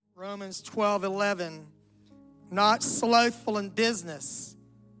Romans 12:11, not slothful in business,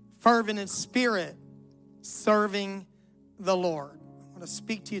 fervent in spirit, serving the Lord. I want to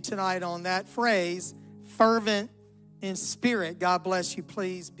speak to you tonight on that phrase, fervent in spirit. God bless you.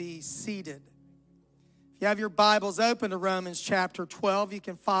 Please be seated. If you have your Bibles open to Romans chapter 12, you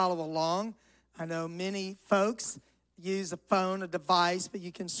can follow along. I know many folks use a phone, a device, but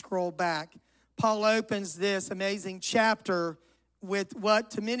you can scroll back. Paul opens this amazing chapter with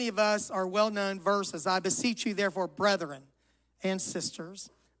what to many of us are well-known verses. I beseech you, therefore, brethren and sisters,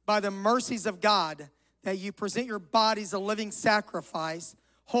 by the mercies of God, that you present your bodies a living sacrifice,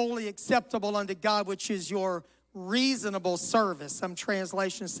 wholly acceptable unto God, which is your reasonable service. Some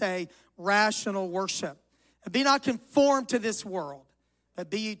translations say rational worship. And be not conformed to this world,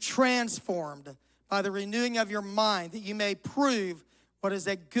 but be ye transformed by the renewing of your mind, that you may prove what is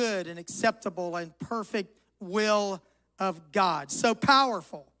a good and acceptable and perfect will of God. So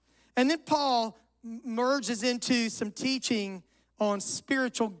powerful. And then Paul merges into some teaching on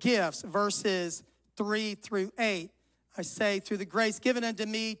spiritual gifts, verses 3 through 8. I say, through the grace given unto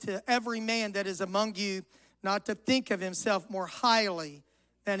me, to every man that is among you, not to think of himself more highly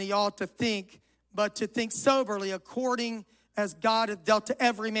than he ought to think, but to think soberly, according as God hath dealt to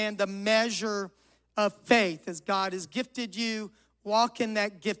every man the measure of faith. As God has gifted you, walk in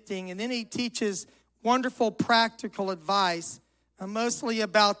that gifting. And then he teaches wonderful practical advice, mostly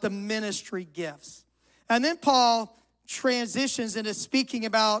about the ministry gifts. And then Paul transitions into speaking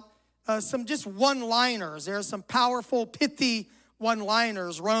about some just one-liners. There are some powerful, pithy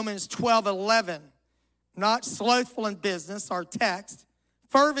one-liners. Romans 12:11, not slothful in business, our text,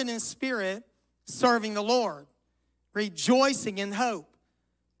 fervent in spirit, serving the Lord, rejoicing in hope,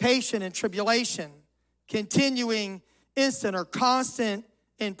 patient in tribulation, continuing instant or constant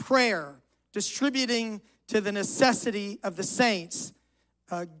in prayer, distributing to the necessity of the saints,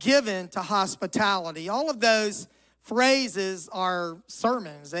 given to hospitality. All of those phrases are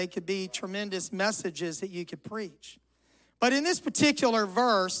sermons. They could be tremendous messages that you could preach. But in this particular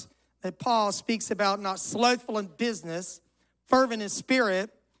verse that Paul speaks about, not slothful in business, fervent in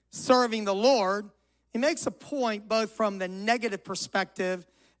spirit, serving the Lord, he makes a point both from the negative perspective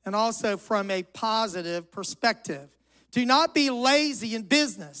and also from a positive perspective. Do not be lazy in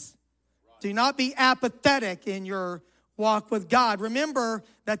business. Do not be apathetic in your walk with God. Remember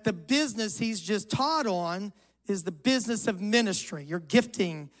that the business he's just taught on is the business of ministry, your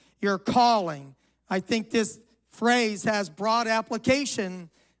gifting, your calling. I think this phrase has broad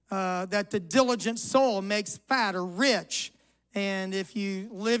application, that the diligent soul makes fat or rich. And if you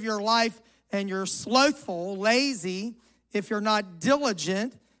live your life and you're slothful, lazy, if you're not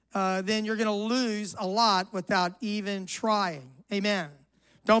diligent, then you're going to lose a lot without even trying. Amen.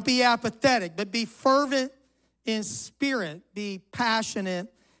 Don't be apathetic, but be fervent in spirit. Be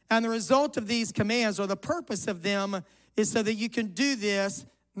passionate. And the result of these commands, or the purpose of them, is so that you can do this,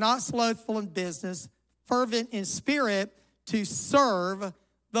 not slothful in business, fervent in spirit, to serve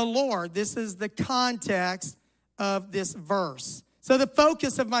the Lord. This is the context of this verse. So the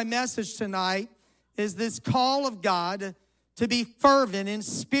focus of my message tonight is this call of God to be fervent in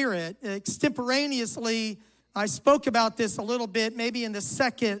spirit. Extemporaneously, I spoke about this a little bit, maybe in the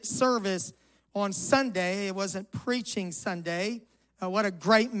second service on Sunday. It wasn't preaching Sunday. What a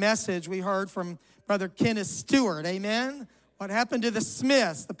great message we heard from Brother Kenneth Stewart. Amen. What happened to the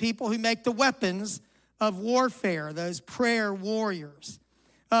Smiths, the people who make the weapons of warfare, those prayer warriors?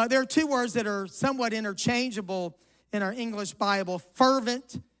 There are two words that are somewhat interchangeable in our English Bible,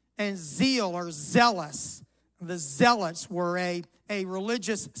 fervent and zeal or zealous. The Zealots were a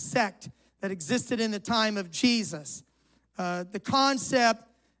religious sect that existed in the time of Jesus. The concept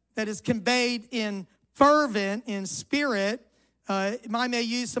that is conveyed in fervent in spirit, I may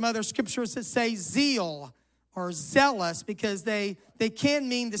use some other scriptures that say zeal or zealous, because they can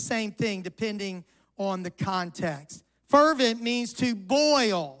mean the same thing depending on the context. Fervent means to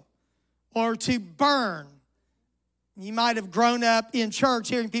boil or to burn. You might have grown up in church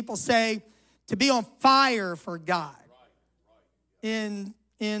hearing people say to be on fire for God. In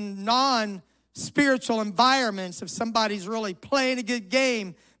non-spiritual environments, if somebody's really playing a good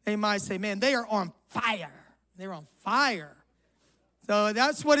game, they might say, man, they are on fire. They're on fire. So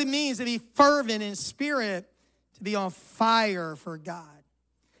that's what it means to be fervent in spirit, to be on fire for God.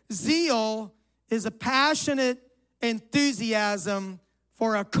 Zeal is a passionate enthusiasm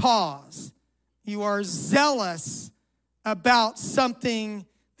for a cause. You are zealous about something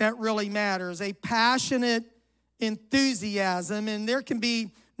that really matters, a passionate enthusiasm, and there can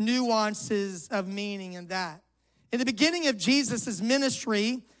be nuances of meaning in that. In the beginning of Jesus'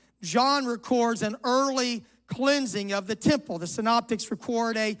 ministry, John records an early cleansing of the temple. The synoptics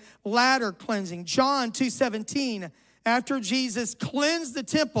record a latter cleansing. John 2:17, after Jesus cleansed the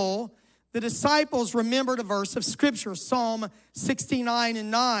temple, the disciples remembered a verse of Scripture, Psalm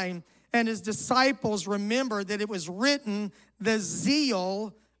 69:9, and his disciples remembered that it was written, the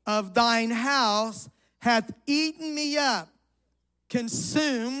zeal of thine house hath eaten me up,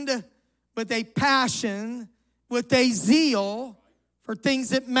 consumed with a passion, with a zeal for things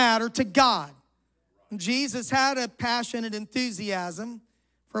that matter to God. Jesus had a passionate enthusiasm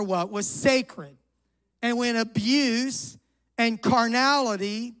for what was sacred. And when abuse and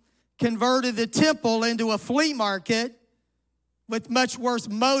carnality converted the temple into a flea market with much worse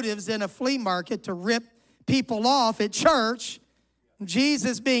motives than a flea market to rip people off at church,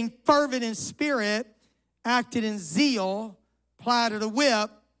 Jesus, being fervent in spirit, acted in zeal, plaited a whip,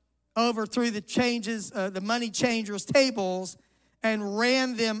 overthrew the money changers' tables, and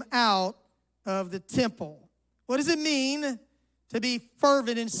ran them out of the temple. What does it mean to be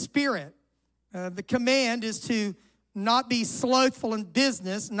fervent in spirit? The command is to not be slothful in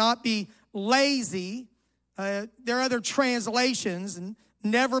business, not be lazy. There are other translations, and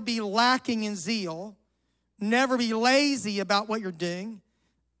never be lacking in zeal, never be lazy about what you're doing,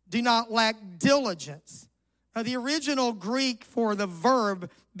 do not lack diligence. The original Greek for the verb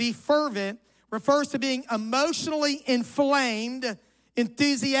be fervent refers to being emotionally inflamed,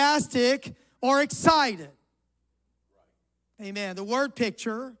 enthusiastic, or excited. Amen. The word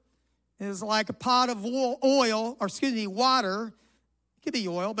picture is like a pot of water. It could be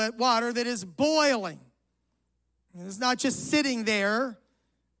oil, but water that is boiling. And it's not just sitting there.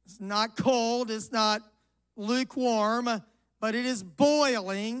 It's not cold. It's not lukewarm, but it is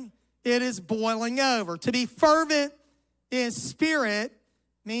boiling. It is boiling over. To be fervent in spirit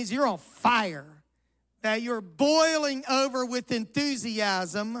means you're on fire, that you're boiling over with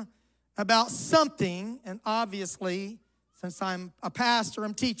enthusiasm about something. And obviously, since I'm a pastor,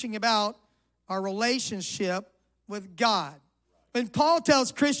 I'm teaching about our relationship with God. When Paul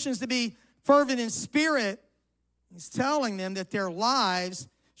tells Christians to be fervent in spirit, he's telling them that their lives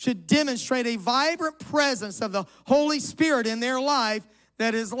should demonstrate a vibrant presence of the Holy Spirit in their life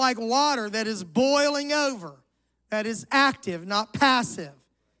that is like water that is boiling over, that is active, not passive,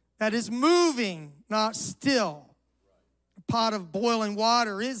 that is moving, not still. A pot of boiling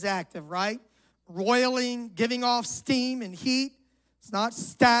water is active, right? Roiling, giving off steam and heat. It's not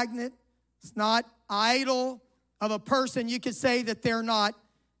stagnant. It's not idle. Of a person, you could say that they're not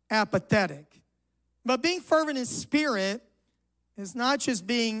apathetic. But being fervent in spirit is not just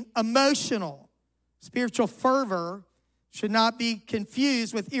being emotional. Spiritual fervor should not be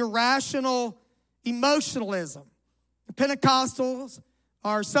confused with irrational emotionalism. The Pentecostals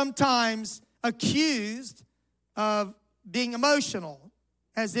are sometimes accused of being emotional,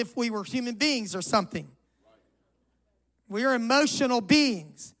 as if we were human beings or something. We are emotional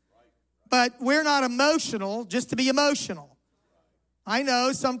beings, but we're not emotional just to be emotional. I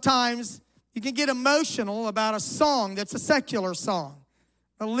know sometimes you can get emotional about a song that's a secular song.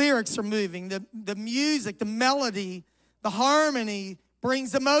 The lyrics are moving, the music, the melody, the harmony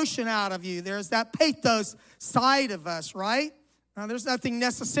brings emotion out of you. There's that pathos side of us, right? Now, there's nothing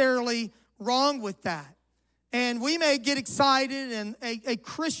necessarily wrong with that. And we may get excited, and a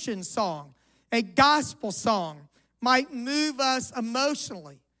Christian song, a gospel song might move us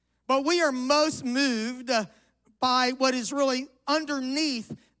emotionally. But we are most moved by what is really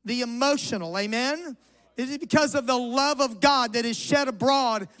underneath the emotional, amen? It is because of the love of God that is shed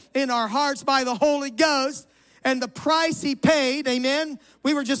abroad in our hearts by the Holy Ghost and the price he paid, amen?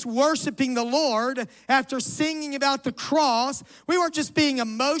 We were just worshiping the Lord after singing about the cross. We weren't just being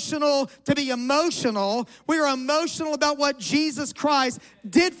emotional to be emotional. We were emotional about what Jesus Christ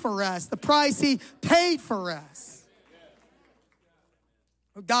did for us, the price he paid for us.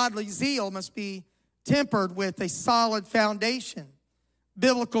 Godly zeal must be tempered with a solid foundation,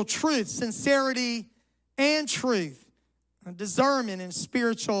 biblical truth, sincerity, and truth, discernment and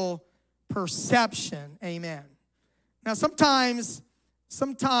spiritual perception. Amen. Now, sometimes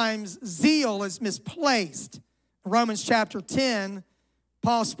zeal is misplaced. In Romans chapter 10,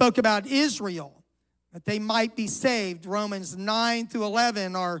 Paul spoke about Israel, that they might be saved. Romans 9 through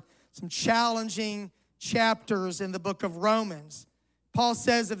 11 are some challenging chapters in the book of Romans. Paul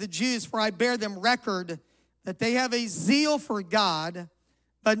says of the Jews, for I bear them record that they have a zeal for God,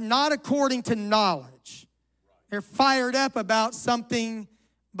 but not according to knowledge. They're fired up about something,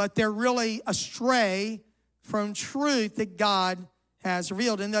 but they're really astray from truth that God has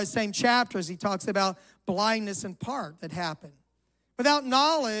revealed. In those same chapters, he talks about blindness in part that happened. Without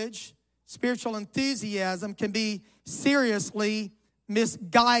knowledge, spiritual enthusiasm can be seriously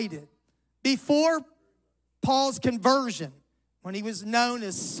misguided. Before Paul's conversion, when he was known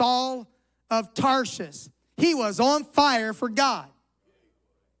as Saul of Tarshish, he was on fire for God.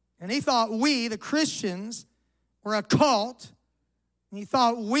 And he thought we, the Christians, were a cult. And he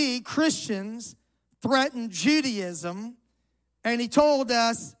thought we, Christians, threatened Judaism. And he told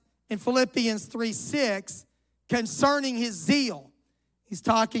us in Philippians 3:6, concerning his zeal, he's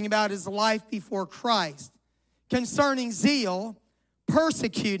talking about his life before Christ, concerning zeal,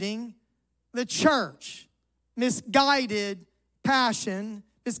 persecuting the church, misguided passion,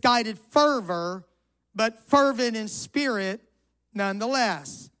 misguided fervor, but fervent in spirit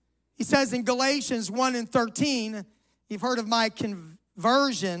nonetheless. He says in Galatians 1:13, you've heard of my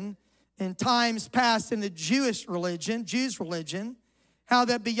conversion in times past in the Jews' religion, how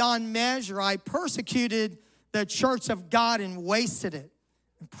that beyond measure I persecuted the church of God and wasted it,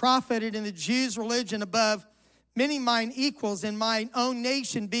 and profited in the Jews' religion above many mine equals in mine own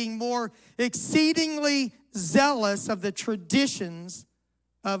nation, being more exceedingly zealous of the traditions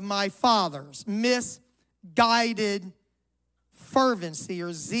of my fathers. Misguided fervency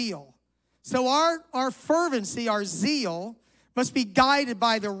or zeal. So our fervency, our zeal, must be guided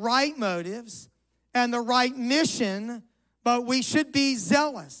by the right motives and the right mission, but we should be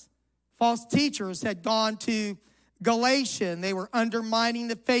zealous. False teachers had gone to Galatia, and they were undermining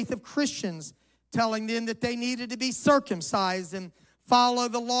the faith of Christians, telling them that they needed to be circumcised and follow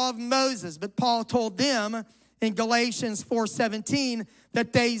the law of Moses. But Paul told them in Galatians 4:17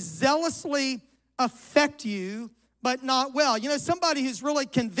 that they zealously affect you, but not well. You know, somebody who's really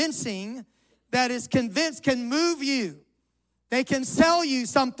convincing, that is convinced, can move you. They can sell you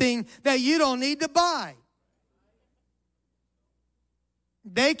something that you don't need to buy.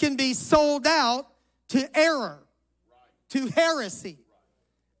 They can be sold out to error, to heresy.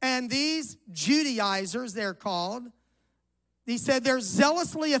 And these Judaizers, they're called, he said they're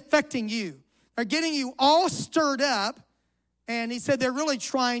zealously affecting you. They're getting you all stirred up, and he said they're really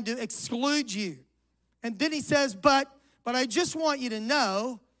trying to exclude you. And then he says, but I just want you to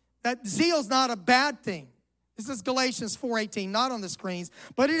know that zeal's not a bad thing. This is Galatians 4:18, not on the screens.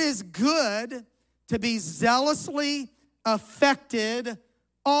 But it is good to be zealously affected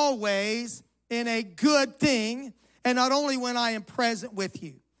always in a good thing, and not only when I am present with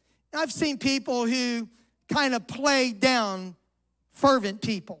you. I've seen people who kind of play down fervent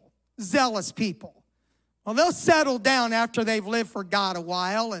people, zealous people. Well, they'll settle down after they've lived for God a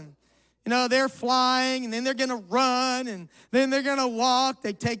while, and they're flying, and then they're going to run, and then they're going to walk.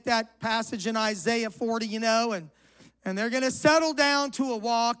 They take that passage in Isaiah 40, and they're going to settle down to a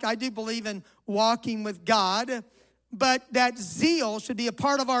walk. I do believe in walking with God, but that zeal should be a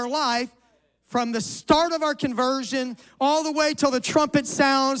part of our life from the start of our conversion all the way till the trumpet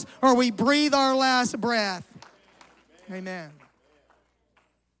sounds or we breathe our last breath. Amen.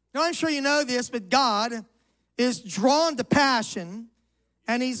 Now, I'm sure you know this, but God is drawn to passion,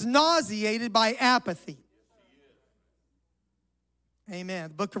 and he's nauseated by apathy. Amen.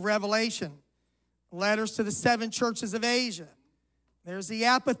 The book of Revelation, letters to the 7 churches of Asia. There's the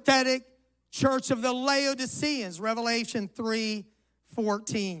apathetic church of the Laodiceans, Revelation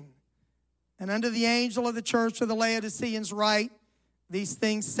 3:14. And unto the angel of the church of the Laodiceans write, these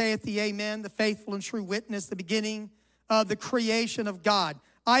things saith the Amen, the faithful and true witness, the beginning of the creation of God.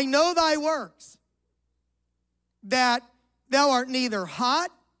 I know thy works, that thou art neither hot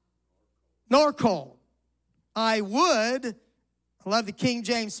nor cold. I love the King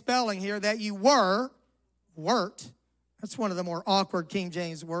James spelling here, that you wert. That's one of the more awkward King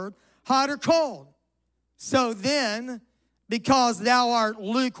James words. Hot or cold. So then, because thou art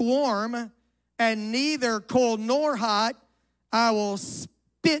lukewarm, and neither cold nor hot, I will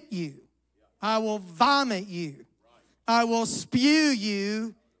spit you. I will vomit you. I will spew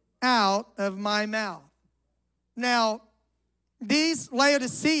you out of my mouth. Now, these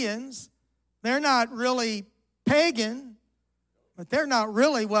Laodiceans, they're not really pagan, but they're not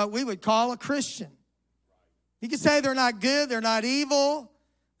really what we would call a Christian. You could say they're not good, they're not evil,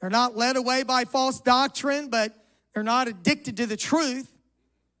 they're not led away by false doctrine, but they're not addicted to the truth.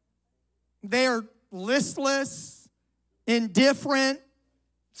 They are listless, indifferent,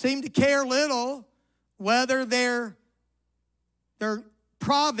 seem to care little whether their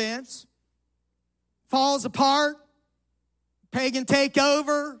province falls apart, pagan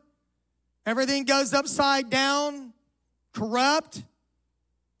takeover, everything goes upside down, corrupt.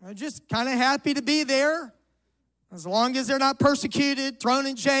 They're just kind of happy to be there. As long as they're not persecuted, thrown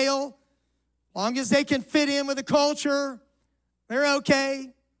in jail, as long as they can fit in with the culture, they're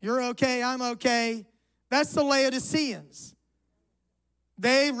okay. You're okay, I'm okay. That's the Laodiceans.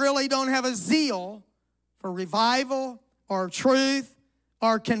 They really don't have a zeal for revival or truth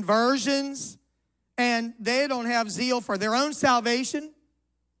or conversions. and they don't have zeal for their own salvation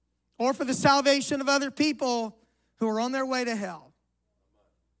or for the salvation of other people who are on their way to hell.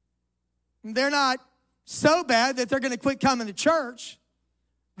 They're not so bad that they're going to quit coming to church.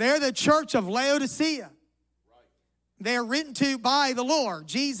 They're the church of Laodicea. They are written to by the Lord.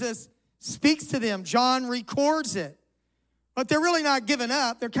 Jesus speaks to them. John records it. But they're really not giving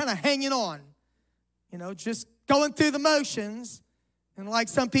up. They're kind of hanging on. Just going through the motions. And like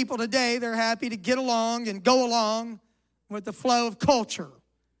some people today, they're happy to get along and go along with the flow of culture.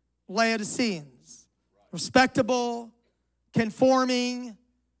 Laodiceans. Respectable, conforming,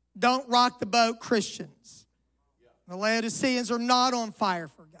 don't rock the boat Christians. The Laodiceans are not on fire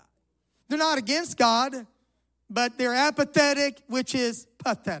for God. They're not against God, but they're apathetic, which is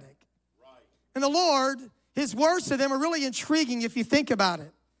pathetic. And the Lord, his words to them are really intriguing if you think about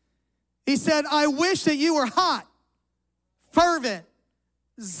it. He said, I wish that you were hot, fervent,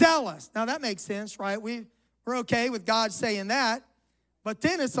 zealous. Now that makes sense, right? We're okay with God saying that. But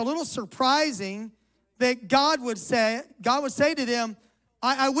then it's a little surprising that God would say to them,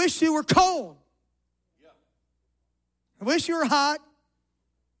 I wish you were cold. I wish you were hot,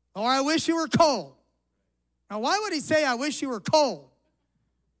 or I wish you were cold. Now, why would he say, I wish you were cold?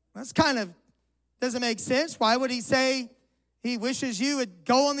 That's doesn't make sense. Why would he say he wishes you would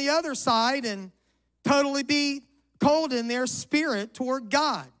go on the other side and totally be cold in their spirit toward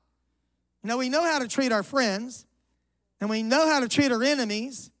God? We know how to treat our friends, and we know how to treat our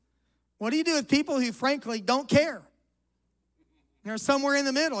enemies. What do you do with people who, frankly, don't care? They're somewhere in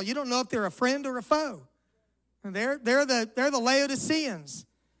the middle. You don't know if they're a friend or a foe. They're the Laodiceans.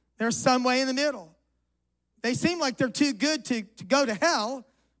 They're some way in the middle. They seem like they're too good to go to hell,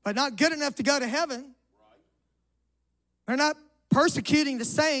 but not good enough to go to heaven. They're not persecuting the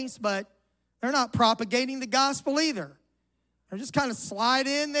saints, but they're not propagating the gospel either. They're just kind of slide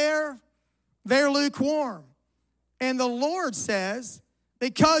in there. They're lukewarm. And the Lord says,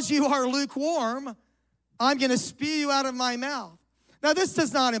 because you are lukewarm, I'm going to spew you out of my mouth. Now, this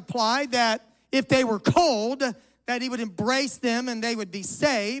does not imply that if they were cold, that he would embrace them and they would be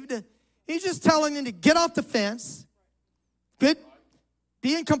saved. He's just telling them to get off the fence,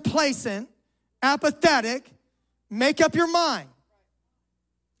 being complacent, apathetic, make up your mind.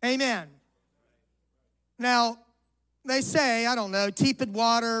 Amen. Now, they say, I don't know, tepid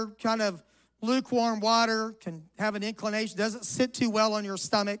water, kind of lukewarm water can have an inclination, doesn't sit too well on your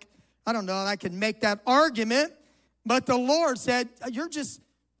stomach. I don't know, I can make that argument. But the Lord said, you're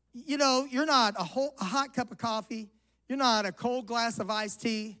not a hot cup of coffee. You're not a cold glass of iced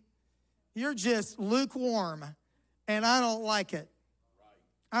tea. You're just lukewarm, and I don't like it.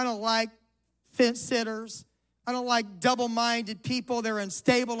 I don't like fence sitters. I don't like double-minded people. They're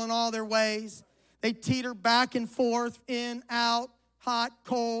unstable in all their ways. They teeter back and forth, in, out, hot,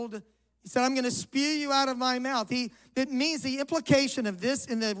 cold. He said, I'm going to spew you out of my mouth. It means the implication of this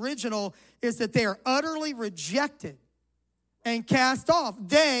in the original is that they are utterly rejected and cast off.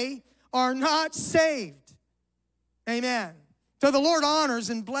 They are not saved. Amen. So the Lord honors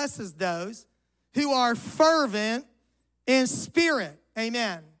and blesses those who are fervent in spirit.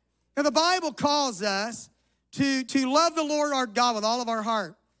 Amen. Now the Bible calls us to love the Lord our God with all of our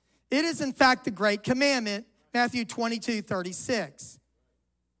heart. It is in fact the great commandment, Matthew 22:36.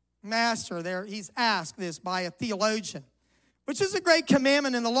 Master, there he's asked this by a theologian, which is a great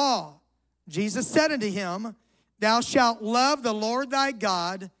commandment in the law. Jesus said unto him, thou shalt love the Lord thy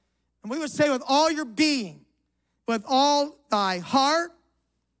God, and we would say with all your being, with all thy heart,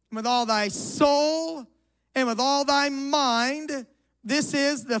 with all thy soul, and with all thy mind. This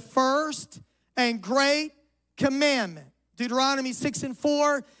is the first and great commandment. Deuteronomy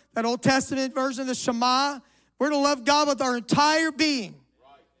 6:4, that Old Testament version of the Shema. We're to love God with our entire being.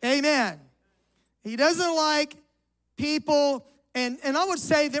 Right. Amen. He doesn't like people, and I would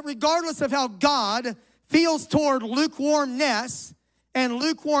say that regardless of how God feels toward lukewarmness and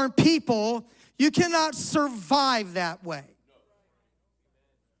lukewarm people, you cannot survive that way.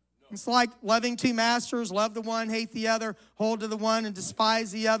 It's like loving two masters, love the one, hate the other, hold to the one and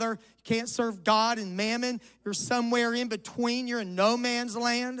despise the other. You can't serve God and mammon. You're somewhere in between. You're in no man's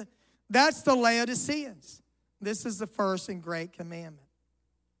land. That's the Laodiceans. This is the first and great commandment.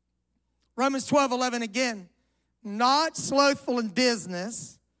 Romans 12:11 again. Not slothful in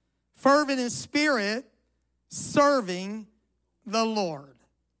business, fervent in spirit, serving the Lord.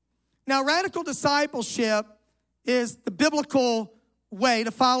 Now, radical discipleship is the biblical way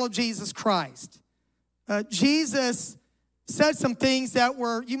to follow Jesus Christ. Jesus said some things that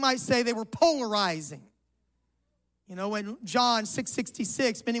were, you might say, they were polarizing. You know, when John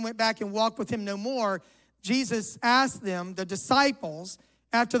 6:66, many went back and walked with him no more, Jesus asked them, the disciples,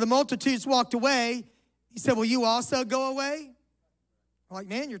 After the multitudes walked away, he said, will you also go away? I'm like,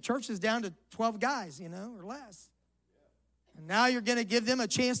 man, your church is down to 12 guys, or less. And now you're going to give them a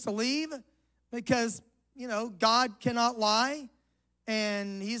chance to leave because, God cannot lie.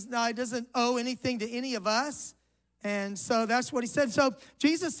 And he doesn't owe anything to any of us. And so that's what he said. So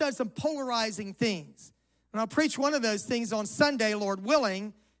Jesus said some polarizing things. And I'll preach one of those things on Sunday, Lord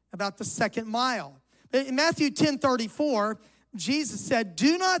willing, about the second mile. But in Matthew 10:34, Jesus said,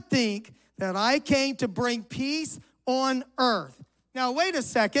 do not think that I came to bring peace on earth. Now, wait a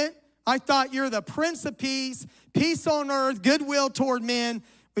second. I thought you're the Prince of Peace, peace on earth, goodwill toward men.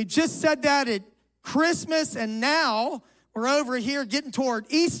 We just said that at Christmas, and now we're over here getting toward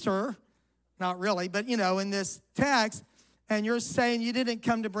Easter. Not really, but, in this text, and you're saying you didn't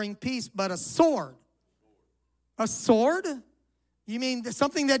come to bring peace, but a sword. A sword? You mean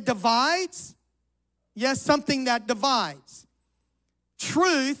something that divides? Yes, something that divides.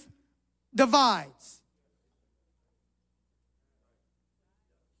 Truth divides.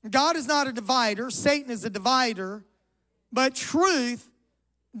 God is not a divider. Satan is a divider. But truth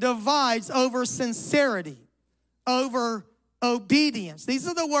divides over sincerity, over obedience. These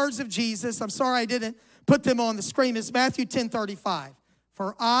are the words of Jesus. I'm sorry I didn't put them on the screen. It's Matthew 10:35.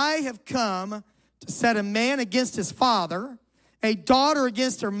 For I have come to set a man against his father, a daughter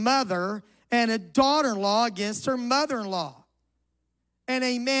against her mother, and a daughter-in-law against her mother-in-law. And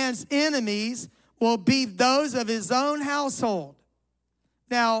a man's enemies will be those of his own household.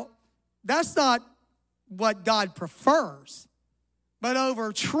 Now, that's not what God prefers. But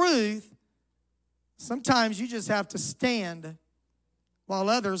over truth, sometimes you just have to stand while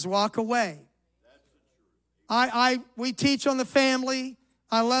others walk away. We teach on the family.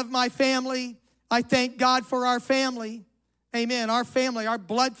 I love my family. I thank God for our family. Amen. Our family, our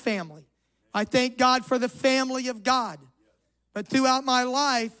blood family. I thank God for the family of God. But throughout my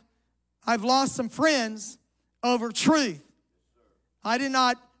life, I've lost some friends over truth. I did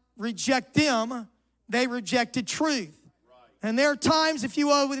not reject them. They rejected truth. And there are times, if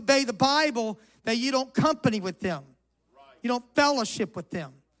you obey the Bible, that you don't company with them. You don't fellowship with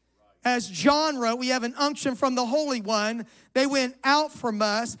them. As John wrote, we have an unction from the Holy One. They went out from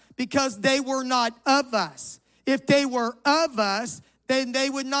us because they were not of us. If they were of us, then they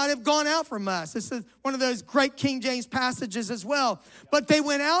would not have gone out from us. This is one of those great King James passages as well. But they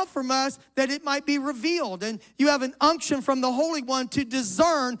went out from us that it might be revealed. And you have an unction from the Holy One to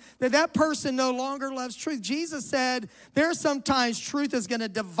discern that that person no longer loves truth. Jesus said there's sometimes truth is going to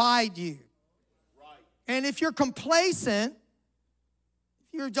divide you. Right. And if you're complacent,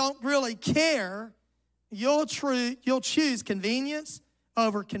 if you don't really care, you'll choose convenience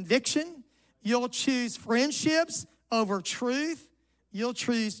over conviction. You'll choose friendships over truth. You'll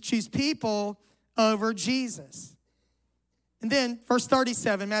choose people over Jesus. And then verse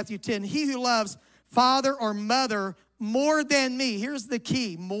 37, Matthew 10, he who loves father or mother more than me, here's the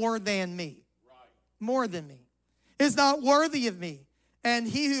key, more than me, right. More than me, is not worthy of me. And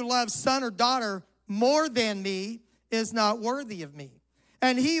he who loves son or daughter more than me is not worthy of me.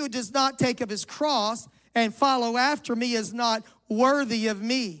 And he who does not take up his cross and follow after me is not worthy of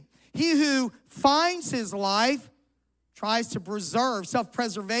me. He who finds his life, tries to preserve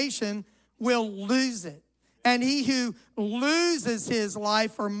self-preservation, will lose it. And he who loses his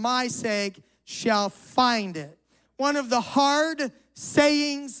life for my sake shall find it. One of the hard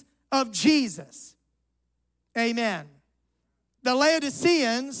sayings of Jesus. Amen. The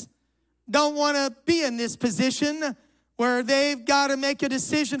Laodiceans don't want to be in this position where they've got to make a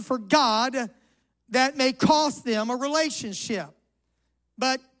decision for God that may cost them a relationship.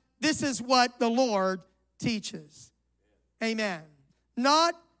 But this is what the Lord teaches. Amen.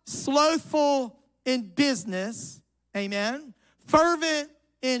 Not slothful in business. Amen. Fervent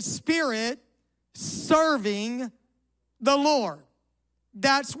in spirit, serving the Lord.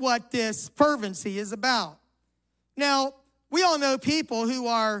 That's what this fervency is about. Now, we all know people who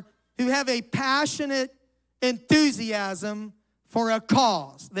have a passionate enthusiasm for a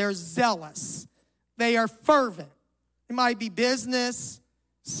cause. They're zealous. They are fervent. It might be business,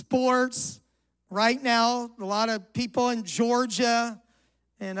 sports. Right now, a lot of people in Georgia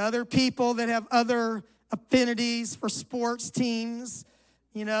and other people that have other affinities for sports teams,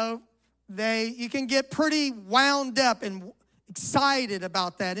 you can get pretty wound up and excited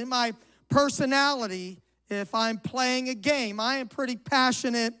about that. In my personality, if I'm playing a game, I am pretty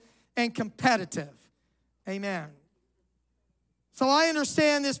passionate and competitive. Amen. So I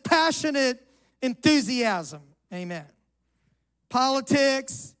understand this passionate enthusiasm. Amen.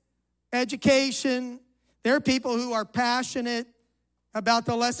 Politics, education. There are people who are passionate about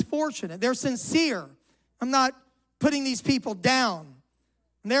the less fortunate. They're sincere. I'm not putting these people down.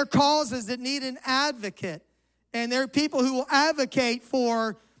 And there are causes that need an advocate. And there are people who will advocate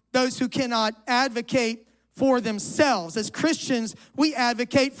for those who cannot advocate for themselves. As Christians, we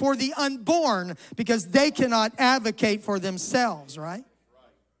advocate for the unborn because they cannot advocate for themselves, right?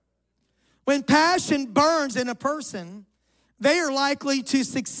 When passion burns in a person, they are likely to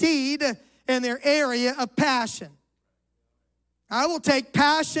succeed in their area of passion. I will take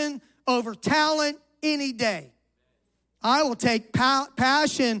passion over talent any day. I will take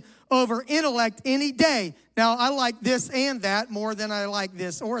passion over intellect any day. Now, I like this and that more than I like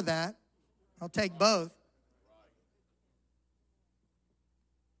this or that. I'll take both.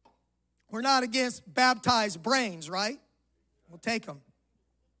 We're not against baptized brains, right? We'll take them.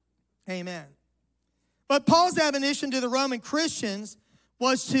 Amen. But Paul's admonition to the Roman Christians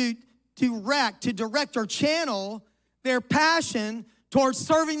was to direct or channel their passion towards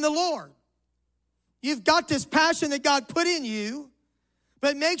serving the Lord. You've got this passion that God put in you,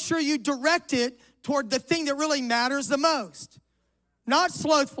 but make sure you direct it toward the thing that really matters the most. Not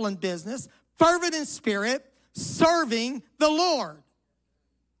slothful in business, fervent in spirit, serving the Lord.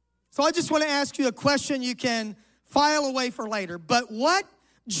 So I just want to ask you a question you can file away for later. But what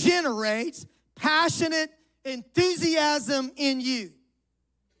generates passionate enthusiasm in you?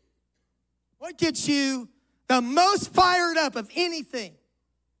 What gets you the most fired up of anything,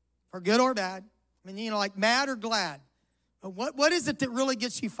 for good or bad? I mean, like mad or glad. But what is it that really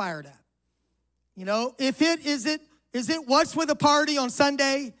gets you fired up? Is it what's with a party on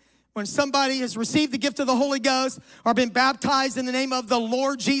Sunday when somebody has received the gift of the Holy Ghost or been baptized in the name of the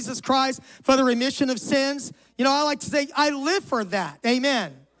Lord Jesus Christ for the remission of sins? I like to say, I live for that.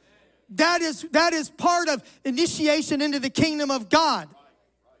 Amen. That is part of initiation into the kingdom of God.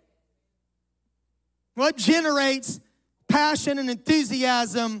 What generates passion and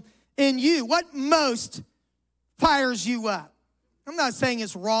enthusiasm in you? What most fires you up? I'm not saying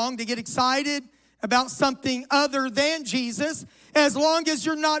it's wrong to get excited about something other than Jesus. As long as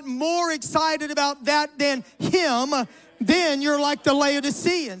you're not more excited about that than him, then you're like the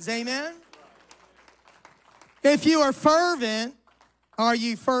Laodiceans. Amen? If you are fervent, are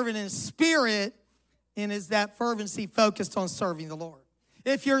you fervent in spirit? And is that fervency focused on serving the Lord?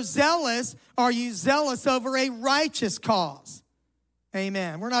 If you're zealous, are you zealous over a righteous cause?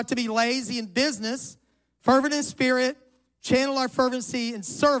 Amen. We're not to be lazy in business, fervent in spirit, channel our fervency in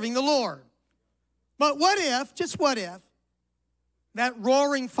serving the Lord. But what if, just what if, that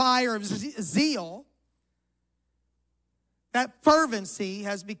roaring fire of zeal, that fervency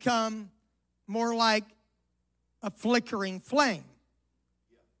has become more like a flickering flame?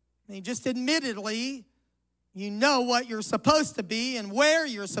 I mean, just admittedly, you know what you're supposed to be and where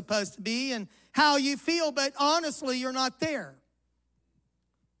you're supposed to be and how you feel, but honestly, you're not there.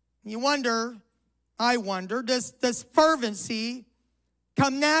 You wonder, I wonder, does fervency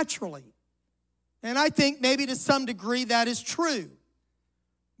come naturally? And I think maybe to some degree that is true.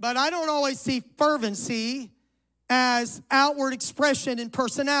 But I don't always see fervency as outward expression in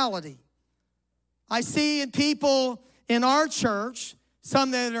personality. I see in people in our church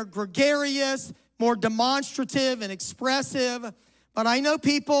some that are gregarious, more demonstrative and expressive. But I know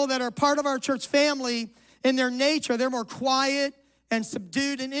people that are part of our church family, in their nature, they're more quiet and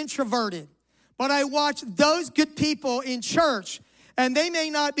subdued and introverted. But I watch those good people in church, and they may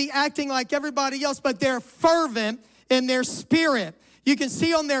not be acting like everybody else, but they're fervent in their spirit. You can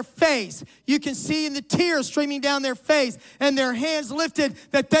see on their face, you can see in the tears streaming down their face and their hands lifted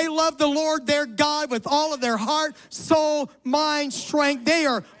that they love the Lord their God with all of their heart, soul, mind, strength. They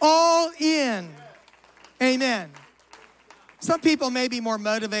are all in. Amen. Some people may be more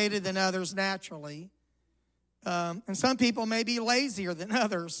motivated than others naturally. And some people may be lazier than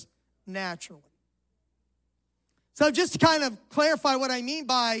others naturally. So just to kind of clarify what I mean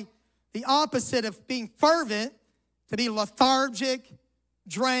by the opposite of being fervent, to be lethargic,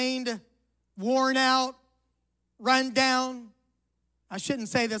 drained, worn out, run down. I shouldn't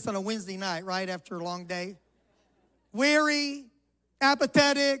say this on a Wednesday night, right, after a long day. Weary,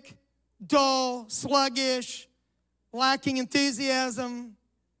 apathetic, dull, sluggish, lacking enthusiasm,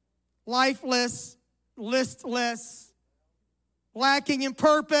 lifeless, listless, lacking in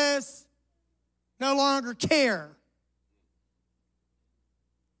purpose, no longer care.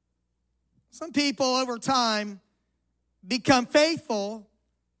 Some people over time become faithful,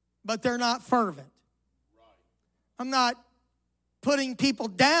 but they're not fervent. I'm not putting people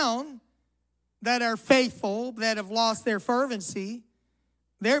down that are faithful, that have lost their fervency.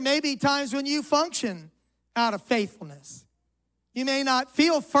 There may be times when you function out of faithfulness. You may not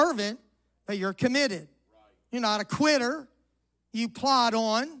feel fervent, but you're committed. You're not a quitter. You plod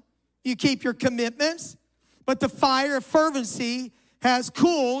on. You keep your commitments. But the fire of fervency has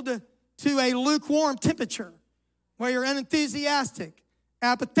cooled to a lukewarm temperature, where you're unenthusiastic,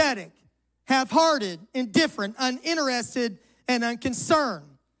 apathetic, half-hearted, indifferent, uninterested, and unconcerned.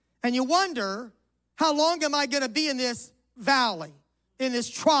 And you wonder, how long am I going to be in this valley, in this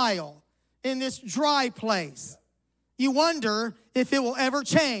trial, in this dry place? You wonder if it will ever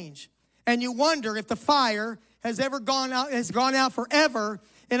change. And you wonder if the fire has gone out forever.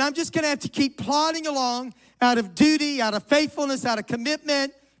 And I'm just going to have to keep plodding along out of duty, out of faithfulness, out of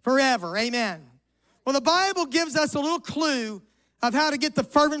commitment forever. Amen. Well, the Bible gives us a little clue of how to get the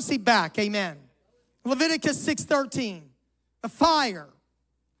fervency back. Amen. Leviticus 6:13. The fire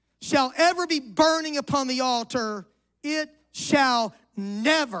shall ever be burning upon the altar. It shall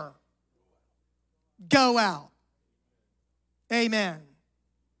never go out. Amen.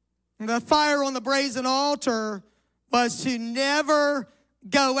 The fire on the brazen altar was to never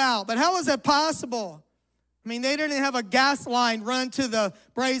go out. But how was that possible? I mean, they didn't have a gas line run to the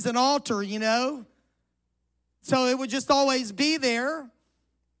brazen altar, you know. So it would just always be there.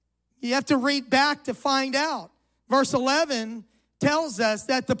 You have to read back to find out. Verse 11 tells us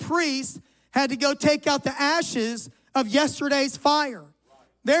that the priest had to go take out the ashes of yesterday's fire.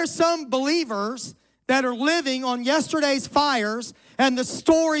 There's some believers that are living on yesterday's fires and the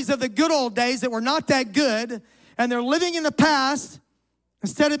stories of the good old days that were not that good, and they're living in the past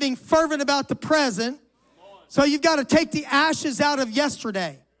instead of being fervent about the present. So you've got to take the ashes out of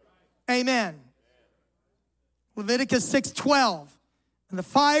yesterday. Amen. Leviticus 6:12. And the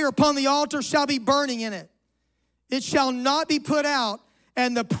fire upon the altar shall be burning in it. It shall not be put out,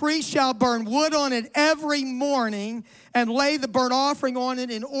 and the priest shall burn wood on it every morning and lay the burnt offering on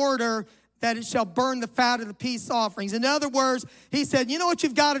it in order that it shall burn the fat of the peace offerings. In other words, he said, you know what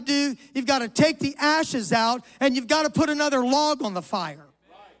you've got to do? You've got to take the ashes out, and you've got to put another log on the fire.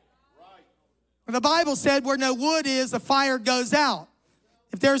 The Bible said where no wood is, the fire goes out.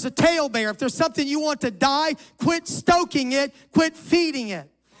 If there's a tail bear, if there's something you want to die, quit stoking it, quit feeding it.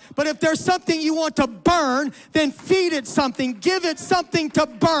 But if there's something you want to burn, then feed it something, give it something to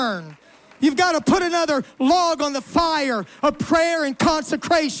burn. You've got to put another log on the fire of prayer and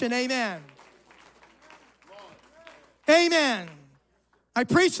consecration. Amen. Amen. I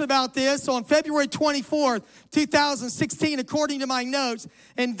preached about this on February 24th, 2016, according to my notes.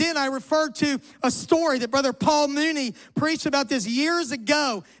 And then I referred to a story that Brother Paul Mooney preached about this years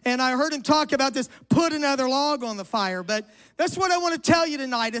ago. And I heard him talk about this, put another log on the fire. But that's what I want to tell you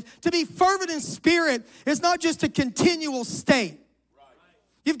tonight. To be fervent in spirit is not just a continual state.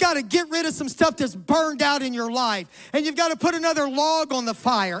 You've got to get rid of some stuff that's burned out in your life. And you've got to put another log on the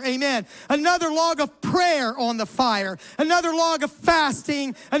fire. Amen. Another log of prayer on the fire. Another log of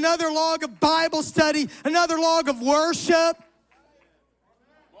fasting. Another log of Bible study. Another log of worship.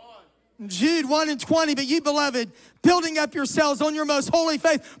 Jude 1:20, but you, beloved, building up yourselves on your most holy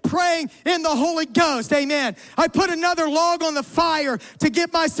faith, praying in the Holy Ghost. Amen. I put another log on the fire to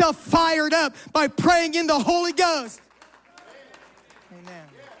get myself fired up by praying in the Holy Ghost. Amen.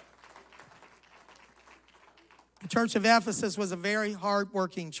 The church of Ephesus was a very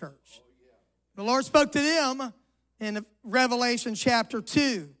hard-working church. The Lord spoke to them in Revelation chapter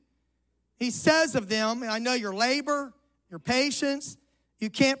 2. He says of them, I know your labor, your patience. You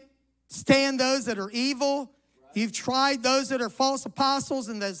can't stand those that are evil. You've tried those that are false apostles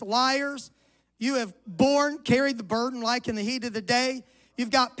and those liars. You have carried the burden like in the heat of the day. You've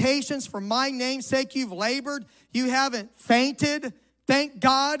got patience for my name's sake. You've labored. You haven't fainted. Thank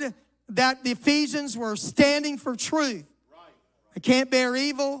God that the Ephesians were standing for truth. I can't bear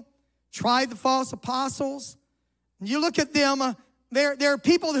evil. Tried the false apostles. And you look at them, there are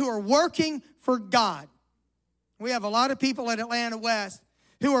people who are working for God. We have a lot of people at Atlanta West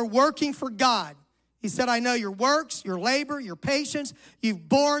who are working for God. He said, I know your works, your labor, your patience. You've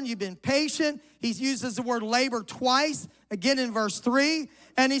borne, you've been patient. He uses the word labor twice, again in verse 3.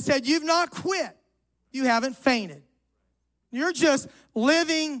 And he said, you've not quit. You haven't fainted. You're just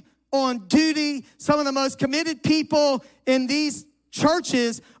living on duty. Some of the most committed people in these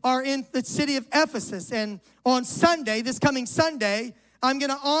churches are in the city of Ephesus. And on Sunday, this coming Sunday, I'm going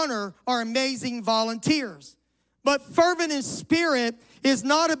to honor our amazing volunteers. But fervent in spirit is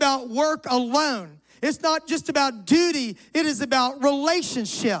not about work alone. It's not just about duty. It is about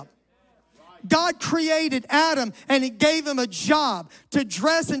relationship. God created Adam and he gave him a job to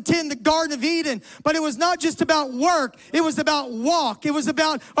dress and tend the Garden of Eden. But it was not just about work. It was about walk. It was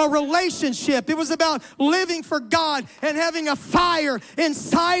about a relationship. It was about living for God and having a fire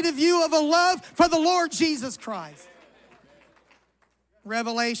inside of you of a love for the Lord Jesus Christ.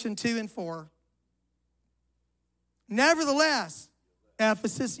 Revelation 2:4. Nevertheless,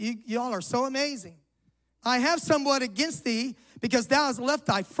 Ephesus, y'all are so amazing. I have somewhat against thee, because thou hast left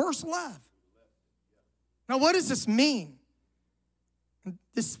thy first love. Now, what does this mean?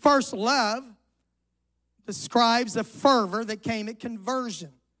 This first love describes the fervor that came at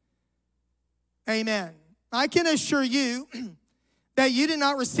conversion. Amen. I can assure you that you did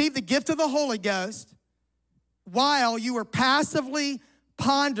not receive the gift of the Holy Ghost while you were passively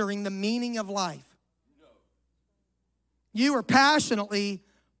pondering the meaning of life. You were passionately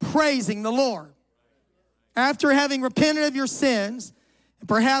praising the Lord. After having repented of your sins, and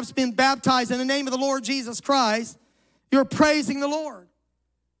perhaps been baptized in the name of the Lord Jesus Christ, you're praising the Lord.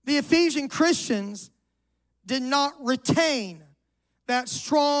 The Ephesian Christians did not retain that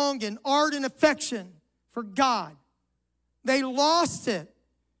strong and ardent affection for God. They lost it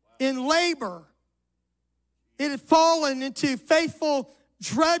in labor. It had fallen into faithful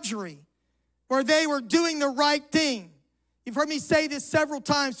drudgery where they were doing the right thing. You've heard me say this several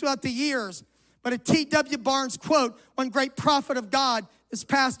times throughout the years, but a T.W. Barnes quote, one great prophet of God is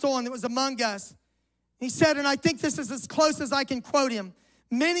passed on that was among us. He said, and I think this is as close as I can quote him,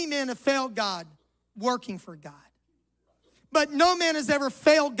 many men have failed God working for God, but no man has ever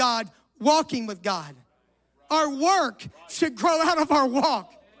failed God walking with God. Our work should grow out of our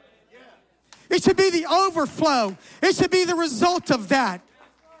walk. It should be the overflow. It should be the result of that.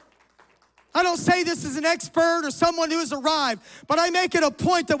 I don't say this as an expert or someone who has arrived, but I make it a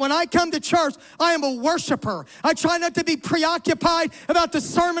point that when I come to church, I am a worshiper. I try not to be preoccupied about the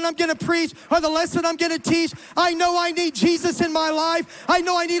sermon I'm going to preach or the lesson I'm going to teach. I know I need Jesus in my life. I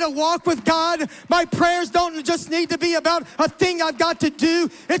know I need to walk with God. My prayers don't just need to be about a thing I've got to do.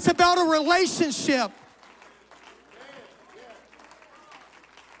 It's about a relationship.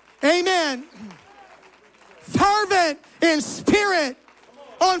 Amen. Fervent in spirit.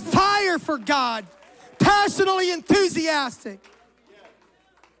 On fire for God, passionately enthusiastic.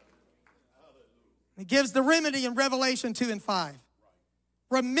 He gives the remedy in Revelation 2 and 5.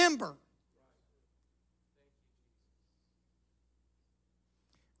 Remember.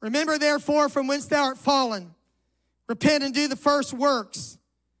 Remember, therefore, from whence thou art fallen. Repent and do the first works,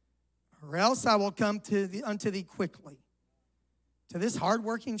 or else I will come unto thee quickly. To this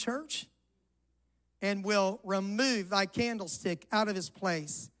hardworking church, and will remove thy candlestick out of his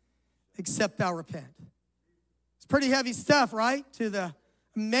place, except thou repent. It's pretty heavy stuff, right? To the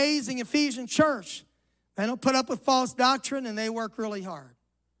amazing Ephesian church. They don't put up with false doctrine, and they work really hard.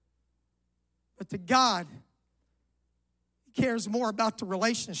 But to God, he cares more about the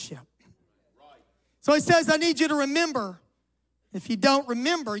relationship. So he says, I need you to remember. If you don't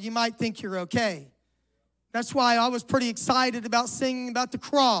remember, you might think you're okay. That's why I was pretty excited about singing about the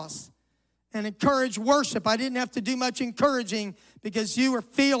cross and encourage worship. I didn't have to do much encouraging because you were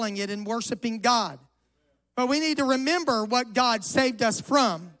feeling it and worshiping God. But we need to remember what God saved us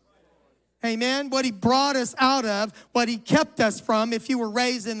from. Amen. What he brought us out of, what he kept us from if you were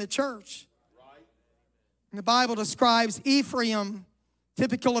raised in the church. And the Bible describes Ephraim,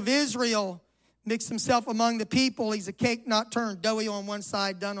 typical of Israel, mixed himself among the people. He's a cake not turned, doughy on one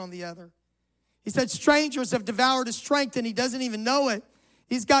side, done on the other. He said, strangers have devoured his strength, and he doesn't even know it.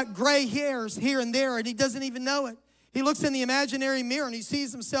 He's got gray hairs here and there, and he doesn't even know it. He looks in the imaginary mirror, and he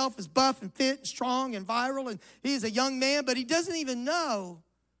sees himself as buff and fit and strong and viral, and he's a young man, but he doesn't even know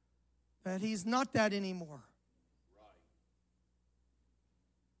that he's not that anymore.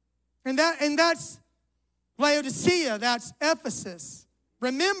 And that's Laodicea, that's Ephesus.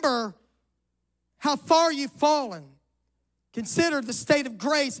 Remember how far you've fallen. Consider the state of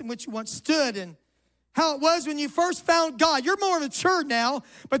grace in which you once stood and how it was when you first found God. You're more mature now,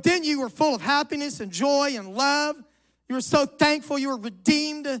 but then you were full of happiness and joy and love. You were so thankful you were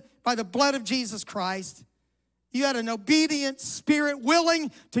redeemed by the blood of Jesus Christ. You had an obedient spirit willing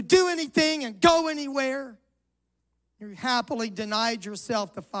to do anything and go anywhere. You happily denied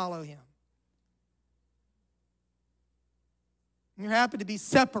yourself to follow him. You're happy to be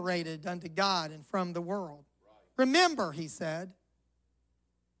separated unto God and from the world. Remember, he said,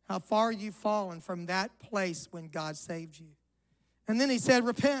 how far you've fallen from that place when God saved you. And then he said,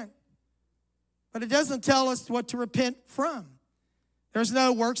 repent. But it doesn't tell us what to repent from. There's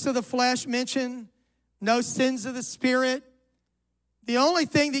no works of the flesh mentioned, no sins of the spirit. The only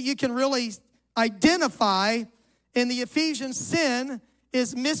thing that you can really identify in the Ephesian sin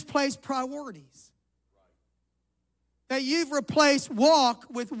is misplaced priorities. That you've replaced walk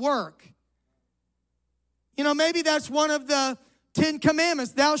with work. You know, maybe that's one of the 10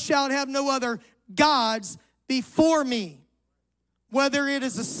 commandments. Thou shalt have no other gods before me. Whether it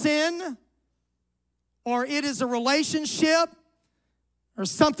is a sin or it is a relationship or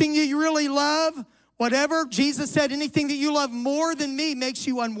something that you really love, whatever, Jesus said, anything that you love more than me makes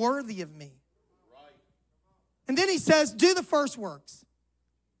you unworthy of me. And then he says, do the first works.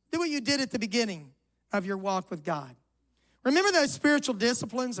 Do what you did at the beginning of your walk with God. Remember those spiritual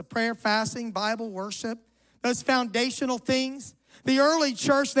disciplines of prayer, fasting, Bible, worship, those foundational things? The early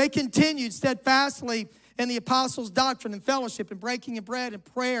church, they continued steadfastly in the apostles' doctrine and fellowship and breaking of bread and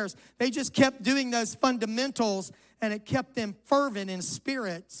prayers. They just kept doing those fundamentals, and it kept them fervent in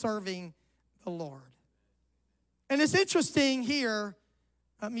spirit, serving the Lord. And it's interesting here,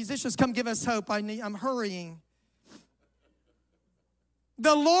 musicians, come give us hope. I'm hurrying.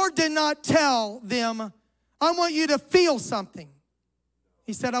 The Lord did not tell them, I want you to feel something.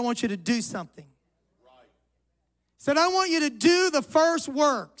 He said, I want you to do something. He said, I want you to do the first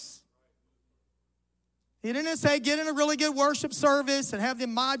works. He didn't say get in a really good worship service and have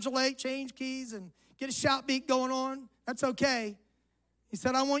them modulate, change keys, and get a shout beat going on. That's okay. He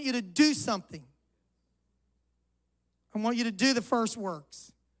said, I want you to do something. I want you to do the first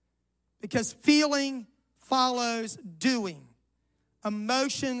works. Because feeling follows doing.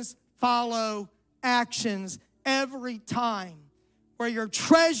 Emotions follow actions every time. Where your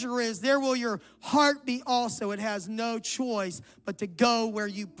treasure is, there will your heart be also. It has no choice but to go where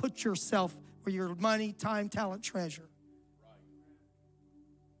you put yourself, where your money, time, talent, treasure.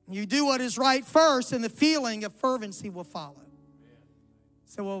 You do what is right first, and the feeling of fervency will follow.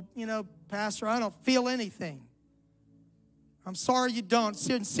 So, well, Pastor, I don't feel anything. I'm sorry you don't.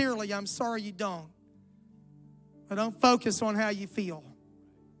 Sincerely, I'm sorry you don't. But don't focus on how you feel.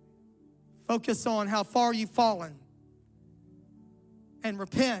 Focus on how far you've fallen. And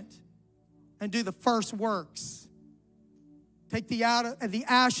repent and do the first works. Take the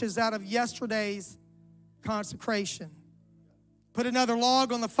ashes out of yesterday's consecration. Put another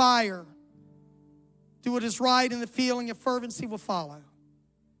log on the fire. Do what is right, and the feeling of fervency will follow.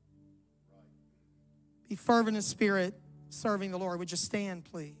 Be fervent in spirit, serving the Lord. Would you stand,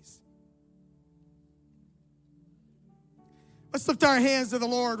 please? Let's lift our hands to the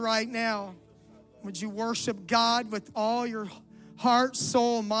Lord right now. Would you worship God with all your heart,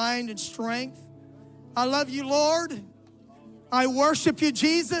 soul, mind, and strength? I love you, Lord. I worship you,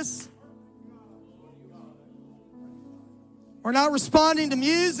 Jesus. We're not responding to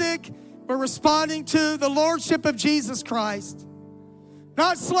music. We're responding to the Lordship of Jesus Christ.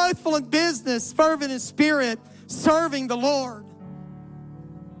 Not slothful in business, fervent in spirit, serving the Lord.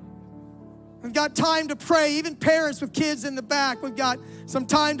 We've got time to pray, even parents with kids in the back. We've got some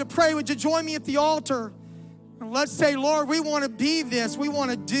time to pray. Would you join me at the altar? And let's say, Lord, we want to be this. We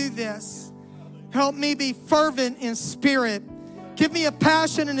want to do this. Help me be fervent in spirit. Give me a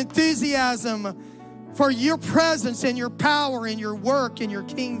passion and enthusiasm for your presence and your power and your work and your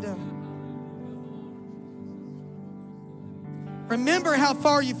kingdom. Remember how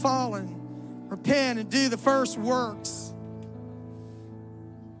far you've fallen. Repent and do the first works.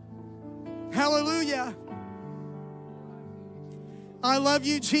 Hallelujah. I love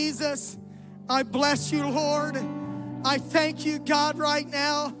you, Jesus. I bless you, Lord. I thank you, God, right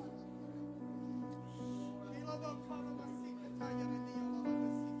now.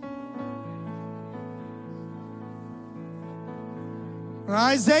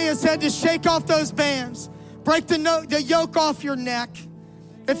 Isaiah said to shake off those bands. Break the yoke off your neck.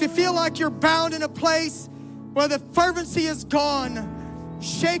 If you feel like you're bound in a place where the fervency is gone,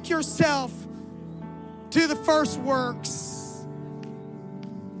 shake yourself. Do the first works.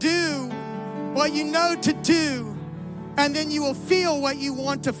 Do what you know to do, and then you will feel what you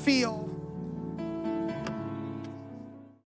want to feel.